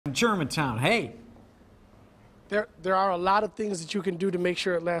Germantown. Hey. There are a lot of things that you can do to make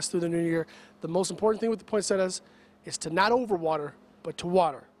sure it lasts through the new year. The most important thing with the poinsettias is to not overwater, but to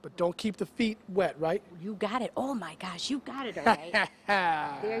water. But don't keep the feet wet, right? You got it. Oh my gosh, you got it all right.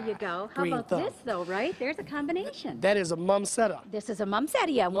 There you go. How Green about thumb. this though, right? There's a combination. That is a mumsetta. This is a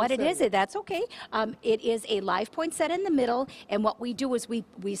mumsettia, and what it is, that's okay. It is a live poinsettia in the middle, and what we do is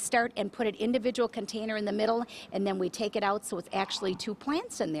we start and put an individual container in the middle, and then we take it out so it's actually two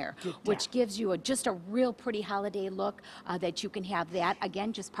plants in there, which gives you just a real pretty holiday look that you can have that,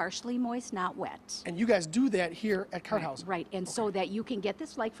 again, just partially moist, not wet. And you guys do that here at Karthauser. Right, and so that you can get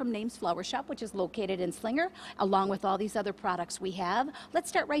this like from Name's Flower Shop, which is located in Slinger, along with all these other products we have. Let's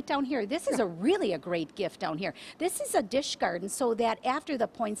start right down here. This is really a great gift down here. This is a dish garden so that after the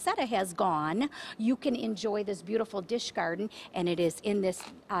poinsettia has gone, you can enjoy this beautiful dish garden, and it is in this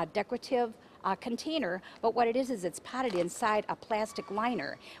decorative container, but what it is it's potted inside a plastic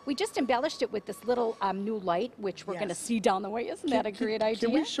liner. We just embellished it with this little new light, which we're going to see down the way. Isn't that a great idea?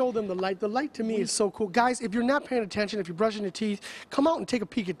 Can we show them the light? The light to me is so cool. Guys, if you're not paying attention, if you're brushing your teeth, come out and take a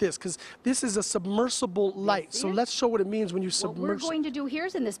peek at this, because this is a submersible light. So let's show what it means when you submerge. What we're going to do here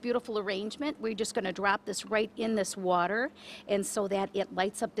is in this beautiful arrangement, we're just going to drop this right in this water, and so that it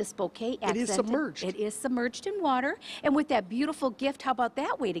lights up this bouquet. It is submerged. It is submerged in water, and with that beautiful gift, how about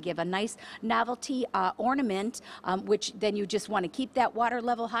that way to give a nice novelty ornament, which then you just want to keep that water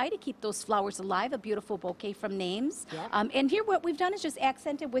level high to keep those flowers alive. A beautiful bouquet from Names. And here what we've done is just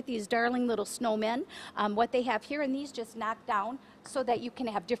accented with these darling little snowmen. What they have here, and these just knocked down so that you can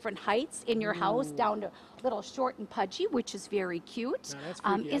have different heights in your house, down to little short and pudgy, which is very cute.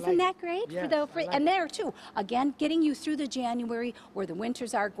 Isn't that great? Yes, And there too, again, getting you through the January where the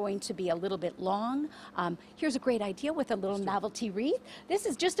winters are going to be a little bit long. Here's a great idea with a little novelty wreath. This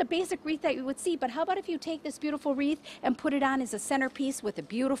is just a basic wreath that you would see, but how about if you take this beautiful wreath and put it on as a centerpiece with a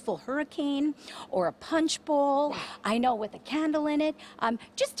beautiful hurricane or a punch bowl, I know, with a candle in it,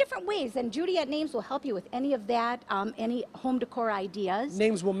 just different ways. And Judy at Names will help you with any of that, any home decor ideas.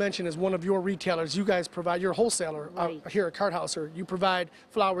 Names will mention as one of your retailers. You guys provide, you're a wholesaler here at Karthauser. You provide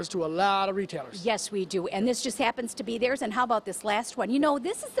flowers to a lot of retailers. Yes, we do. And this just happens to be theirs. And how about this last one? You know,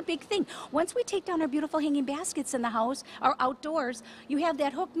 this is the big thing. Once we take down our beautiful hanging baskets in the house or outdoors, you have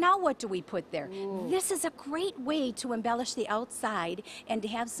that hook. Now what do we put there? This is a great way to embellish the outside and to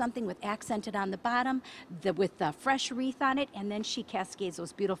have something with accented on the bottom, with the fresh wreath on it, and then she cascades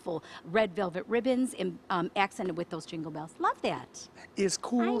those beautiful red velvet ribbons and accented with those jingle bells. Love that. Is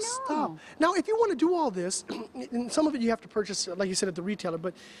cool stuff. Now, if you want to do all this, and some of it you have to purchase, like you said, at the retailer,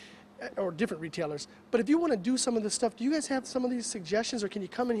 but or different retailers. But if you want to do some of this stuff, do you guys have some of these suggestions, or can you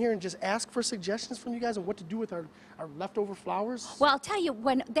come in here and just ask for suggestions from you guys on what to do with our leftover flowers? Well, I'll tell you,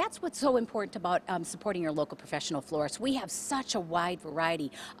 that's what's so important about supporting your local professional florists. We have such a wide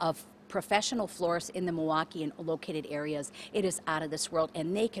variety of professional florists in the Milwaukee and located areas. It is out of this world,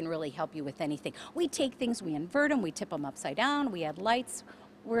 and they can really help you with anything. We take things, we invert them, we tip them upside down, we add lights.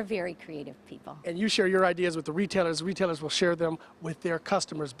 We're very creative people. And you share your ideas with the retailers. Retailers will share them with their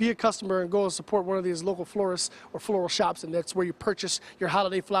customers. Be a customer and go and support one of these local florists or floral shops, and that's where you purchase your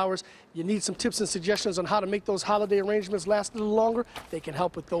holiday flowers. You need some tips and suggestions on how to make those holiday arrangements last a little longer. They can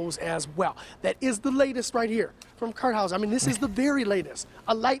help with those as well. That is the latest right here from Karthauser. I mean, this is the very latest.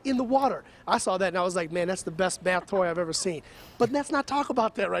 A light in the water. I saw that and I was like, man, that's the best bath toy I've ever seen. But let's not talk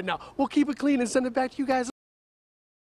about that right now. We'll keep it clean and send it back to you guys.